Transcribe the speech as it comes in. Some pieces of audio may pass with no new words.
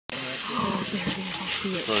There it is, I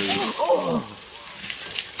see it. Oh!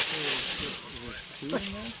 No,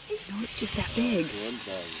 it's just that big.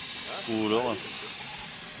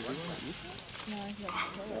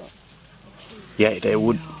 Yeah, they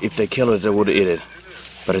would. If they kill it, they would eat it.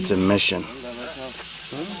 But it's a mission.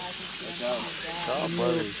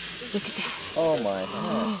 Look at that. Oh my God.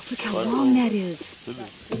 Oh, look how long that is.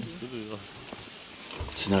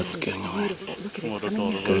 It's not getting away. Look at it, it's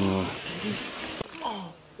coming here. Getting away.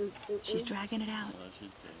 Oh, she's dragging it out.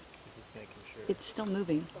 It's still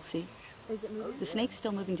moving, see? The snake's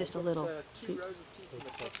still moving just a little. See?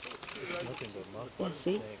 Yeah,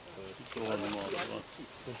 see?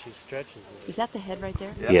 When she stretches it. Is that the head right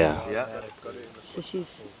there? Yeah. So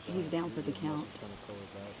he's down for the count.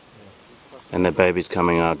 And the baby's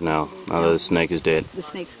coming out now. Now that the snake is dead. The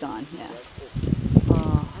snake's gone, yeah.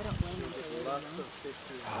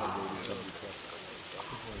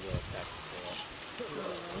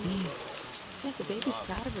 Yeah, the baby's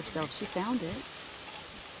proud of herself. She found it.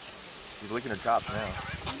 She's licking her chops now.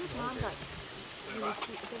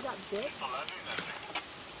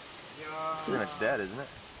 See, It's dead, isn't it?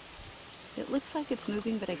 it looks like it's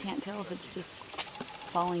moving, but I can't tell if it's just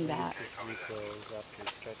falling back.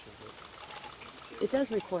 It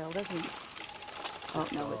does recoil, doesn't it? Oh,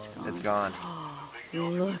 no, it's gone. It's gone. Oh,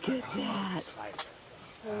 look at that.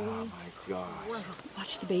 Oh my gosh.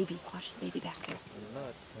 Watch the baby. Watch the baby back there.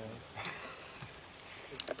 Nuts, man.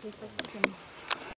 Tastes like